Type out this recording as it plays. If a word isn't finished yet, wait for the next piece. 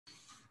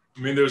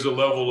I mean, there's a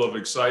level of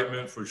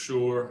excitement for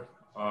sure.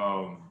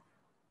 I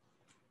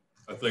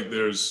think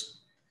there's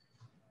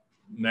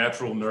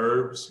natural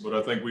nerves, but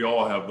I think we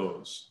all have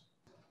those.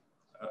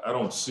 I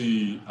don't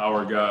see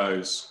our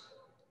guys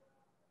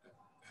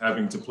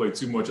having to play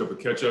too much of a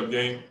catch-up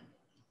game.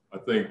 I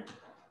think,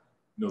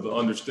 the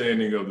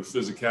understanding of the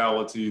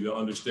physicality, the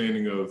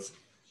understanding of,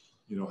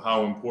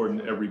 how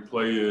important every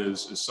play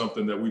is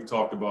something that we've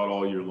talked about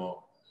all year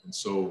long. And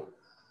so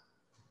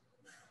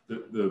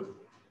the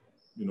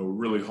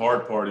really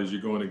hard part is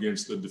you're going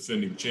against the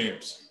defending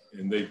champs,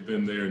 and they've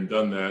been there and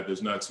done that.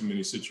 There's not too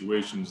many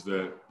situations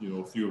that,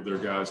 a few of their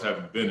guys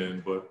haven't been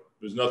in, but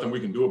there's nothing we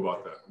can do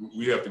about that.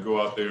 We have to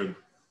go out there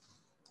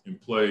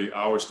and play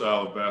our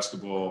style of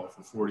basketball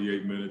for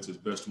 48 minutes as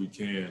best we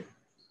can.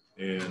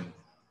 And,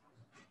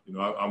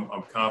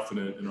 I'm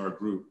confident in our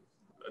group.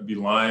 I'd be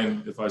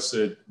lying if I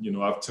said,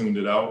 I've tuned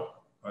it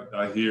out.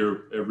 I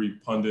hear every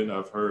pundit.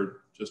 I've heard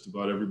just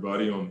about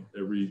everybody on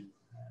every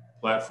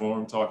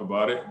platform talk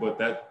about it, but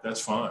that's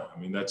fine. I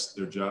mean, that's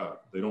their job.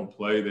 They don't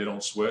play, they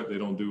don't sweat, they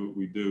don't do what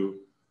we do.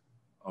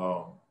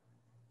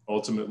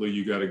 Ultimately,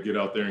 you got to get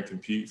out there and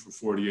compete for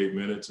 48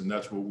 minutes, and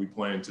that's what we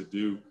plan to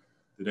do.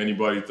 Did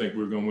anybody think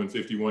we were going to win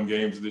 51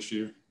 games this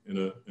year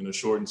in a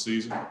shortened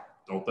season?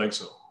 Don't think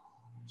so.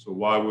 So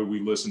why would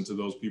we listen to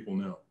those people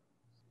now?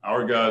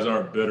 Our guys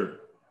aren't bitter.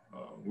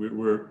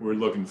 We're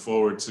looking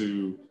forward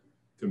to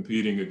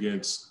competing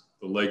against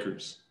the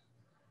Lakers,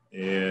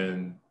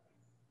 and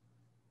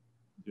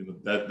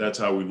that's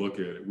how we look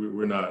at it.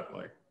 We're not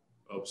like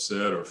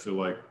upset or feel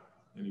like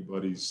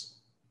anybody's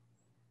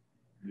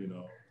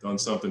done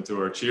something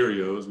to our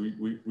Cheerios.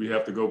 We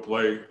have to go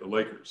play the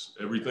Lakers.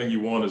 Everything you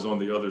want is on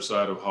the other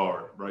side of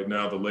hard. Right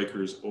now, the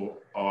Lakers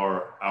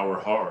are our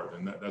hard,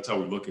 and that's how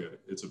we look at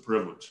it. It's a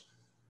privilege.